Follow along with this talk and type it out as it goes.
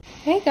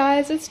Hey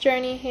guys, it's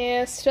Journey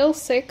here, still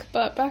sick,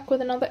 but back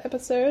with another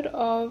episode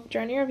of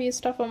Journey Review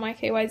Stuff on my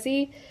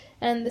KYZ,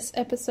 and this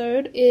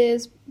episode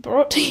is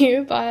brought to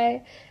you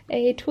by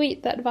a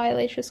tweet that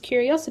Violacious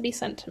Curiosity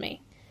sent to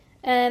me,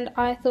 and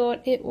I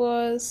thought it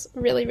was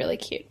really, really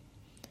cute.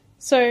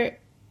 So,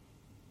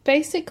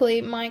 basically,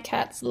 my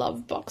cats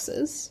love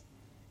boxes,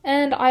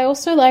 and I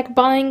also like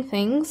buying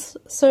things,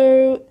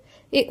 so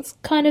it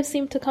kind of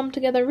seemed to come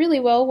together really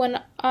well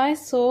when I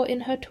saw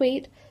in her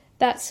tweet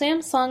that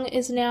Samsung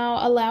is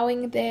now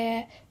allowing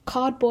their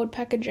cardboard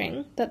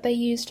packaging that they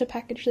use to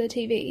package their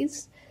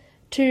TVs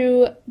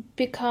to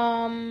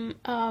become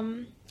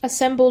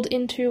assembled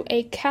into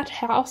a cat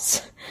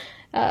house,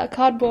 a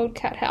cardboard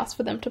cat house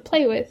for them to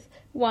play with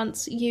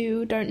once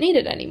you don't need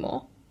it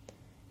anymore.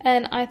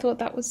 And I thought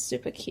that was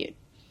super cute.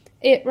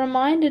 It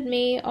reminded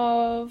me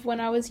of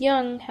when I was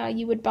young, how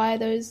you would buy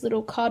those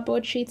little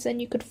cardboard sheets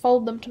and you could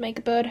fold them to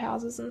make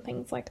birdhouses and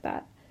things like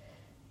that.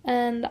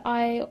 And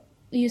I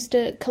used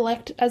to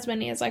collect as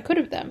many as I could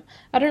of them.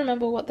 I don't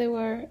remember what they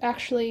were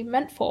actually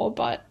meant for,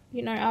 but,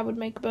 I would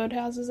make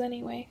birdhouses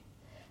anyway.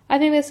 I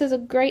think this is a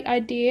great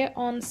idea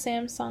on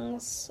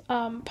Samsung's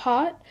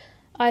part.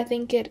 I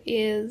think it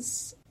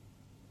is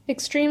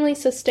extremely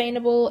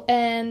sustainable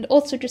and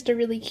also just a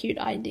really cute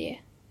idea.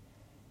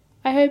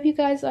 I hope you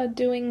guys are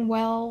doing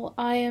well.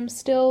 I am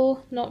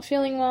still not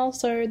feeling well,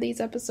 so these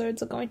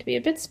episodes are going to be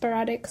a bit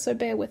sporadic, so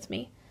bear with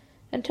me.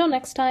 Until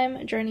next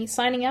time, Journey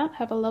signing out.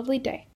 Have a lovely day.